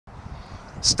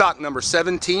Stock number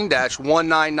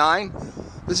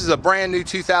 17-199. This is a brand new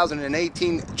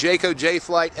 2018 Jayco Jay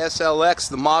Flight SLX.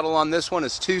 The model on this one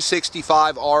is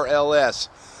 265RLS.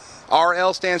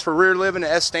 RL stands for rear living,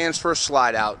 and S stands for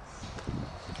slide out.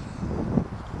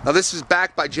 Now this is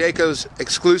backed by Jayco's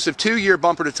exclusive 2-year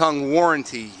bumper to tongue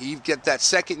warranty. You get that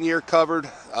second year covered,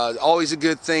 always a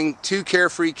good thing. 2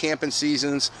 carefree camping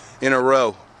seasons in a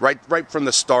row, right from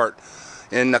the start.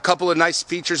 And a couple of nice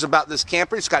features about this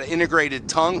camper: it's got an integrated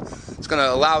tongue. It's going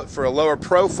to allow it for a lower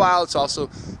profile. It's also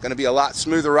going to be a lot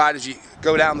smoother ride as you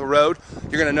go down the road.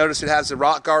 You're going to notice it has the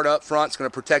rock guard up front. It's going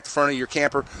to protect the front of your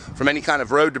camper from any kind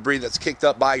of road debris that's kicked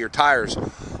up by your tires.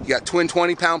 You got twin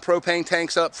 20-pound propane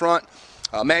tanks up front.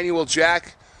 Manual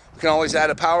jack. You can always add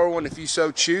a power one if you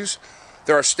so choose.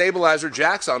 There are stabilizer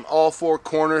jacks on all 4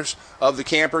 corners of the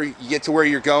camper. You get to where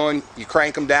you're going, you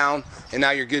crank them down, and now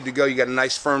you're good to go. You got a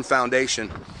nice firm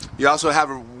foundation. You also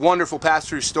have a wonderful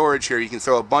pass-through storage here. You can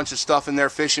throw a bunch of stuff in there: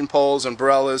 fishing poles,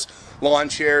 umbrellas, lawn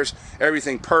chairs,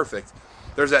 everything perfect.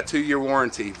 There's that 2-year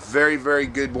warranty. Very, very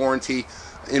good warranty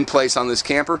in place on this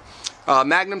camper.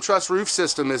 Magnum Truss roof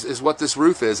system is what this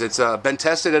roof is. It's been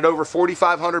tested at over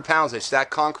 4,500 pounds. They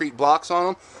stacked concrete blocks on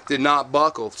them, did not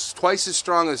buckle. It's twice as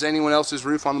strong as anyone else's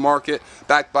roof on the market,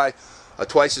 backed by a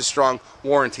twice as strong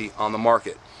warranty on the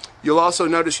market. You'll also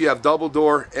notice you have double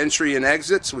door entry and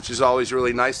exits, which is always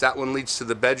really nice. That one leads to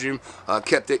the bedroom.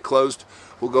 Kept it closed.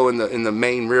 We'll go in the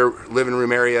main rear living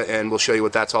room area, and we'll show you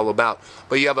what that's all about.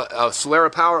 But you have a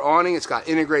Solera power awning. It's got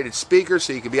integrated speakers,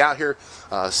 so you can be out here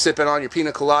sipping on your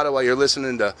pina colada while you're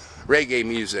listening to reggae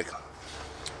music.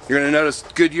 You're going to notice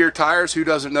Goodyear tires. Who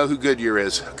doesn't know who Goodyear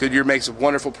is? Goodyear makes a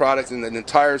wonderful product, and the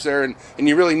tires there, and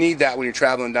you really need that when you're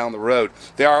traveling down the road.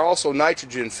 They are also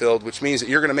nitrogen filled, which means that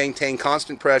you're going to maintain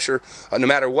constant pressure no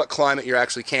matter what climate you're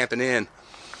actually camping in.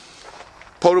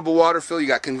 Potable water fill. You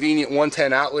got convenient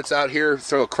 110 outlets out here.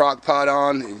 Throw a crock pot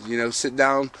on, sit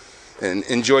down and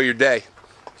enjoy your day.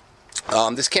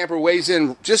 This camper weighs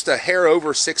in just a hair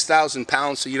over 6,000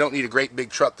 pounds, so you don't need a great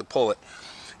big truck to pull it.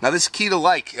 Now this key to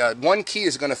like, one key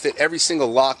is going to fit every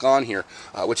single lock on here,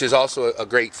 which is also a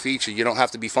great feature. You don't have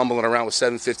to be fumbling around with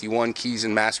 751 keys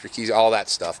and master keys, all that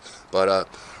stuff. But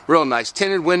real nice.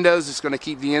 Tinted windows. It's going to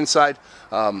keep the inside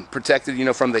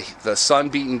protected, from the sun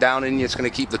beating down in you. It's going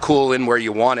to keep the cool in where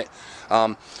you want it.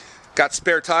 Got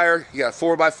spare tire. You got a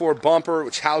 4x4 bumper,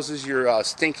 which houses your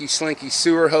stinky slinky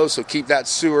sewer hose. So keep that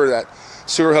sewer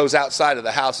hose outside of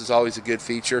the house is always a good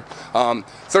feature.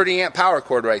 30 amp power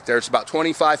cord right there. It's about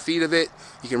 25 feet of it.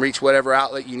 You can reach whatever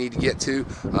outlet you need to get to.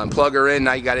 Plug her in.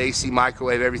 Now you got AC,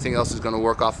 microwave. Everything else is going to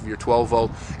work off of your 12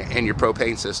 volt and your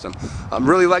propane system.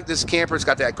 Really like this camper. It's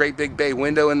got that great big bay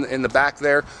window in the back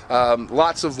there.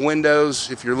 Lots of windows.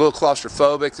 If you're a little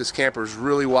claustrophobic, this camper is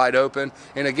really wide open.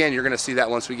 And again, you're going to see that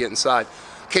once we get inside.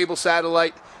 Cable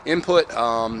satellite input.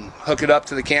 Hook it up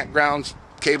to the campgrounds,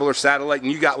 cable or satellite,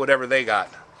 and you got whatever they got.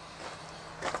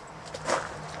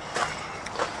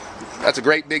 That's a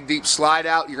great big deep slide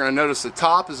out. You're going to notice the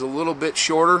top is a little bit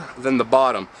shorter than the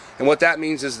bottom, and what that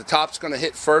means is the top's going to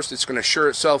hit first. It's going to shore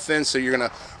itself in, so you're going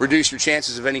to reduce your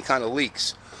chances of any kind of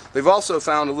leaks. They've also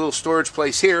found a little storage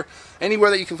place here. Anywhere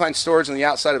that you can find storage on the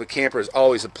outside of a camper is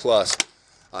always a plus.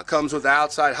 Comes with the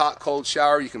outside hot cold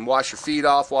shower. You can wash your feet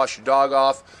off, wash your dog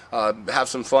off, have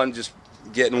some fun just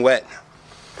getting wet.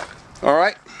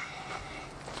 Alright,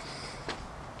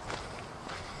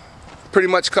 pretty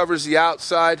much covers the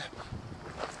outside.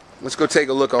 Let's go take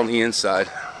a look on the inside.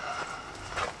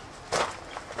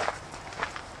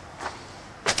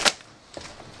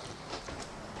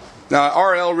 Now,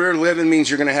 RL rear living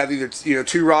means you're going to have either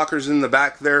 2 rockers in the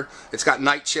back there. It's got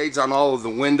night shades on all of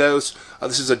the windows.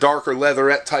 This is a darker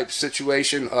leatherette type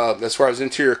situation. As far as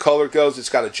interior color goes, it's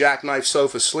got a jackknife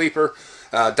sofa sleeper.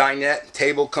 Dinette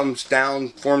table comes down,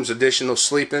 forms additional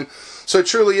sleeping. So it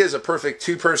truly is a perfect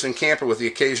 2-person camper with the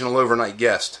occasional overnight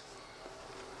guest.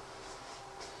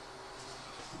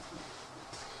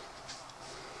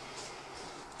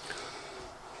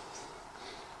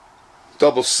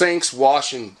 Double sinks,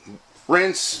 wash and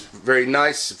rinse, very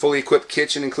nice, fully equipped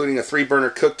kitchen including a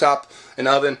 3-burner cooktop, an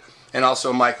oven, and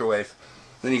also a microwave.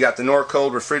 Then you got the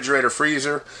Norcold refrigerator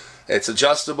freezer. It's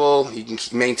adjustable. You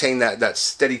can maintain that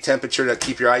steady temperature to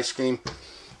keep your ice cream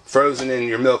frozen, and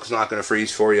your milk is not going to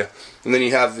freeze for you. And then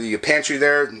you have the pantry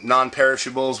there,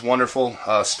 non-perishables, wonderful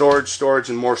storage,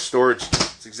 and more storage.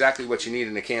 It's exactly what you need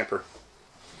in a camper.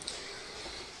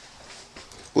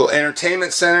 Little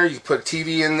entertainment center. You can put a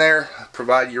TV in there,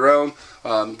 provide your own.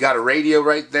 Got a radio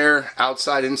right there,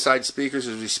 outside, inside speakers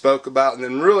as we spoke about, and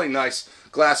then really nice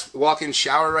glass walk-in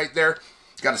shower right there.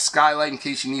 Got a skylight in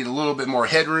case you need a little bit more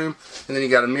headroom. And then you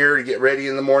got a mirror to get ready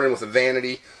in the morning with a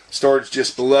vanity. Storage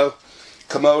just below.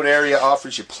 Commode area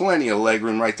offers you plenty of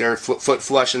legroom right there, foot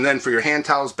flush. And then for your hand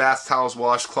towels, bath towels,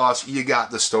 washcloths, you got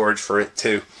the storage for it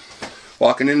too.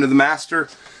 Walking into the master,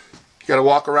 you got a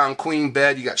walk around queen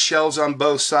bed. You got shelves on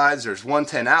both sides. There's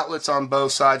 110 outlets on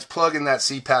both sides. Plug in that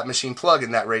CPAP machine, plug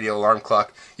in that radio alarm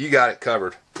clock. You got it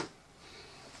covered.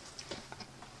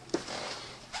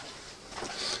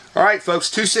 Alright folks,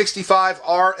 265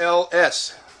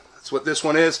 RLS. That's what this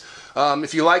one is.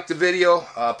 If you liked the video,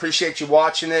 appreciate you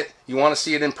watching it. You want to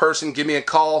see it in person, give me a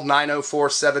call,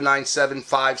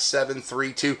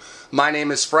 904-797-5732. My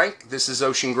name is Frank. This is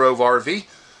Ocean Grove RV.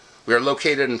 We are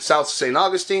located in South St.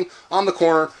 Augustine on the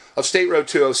corner of State Road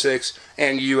 206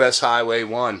 and US Highway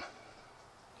 1.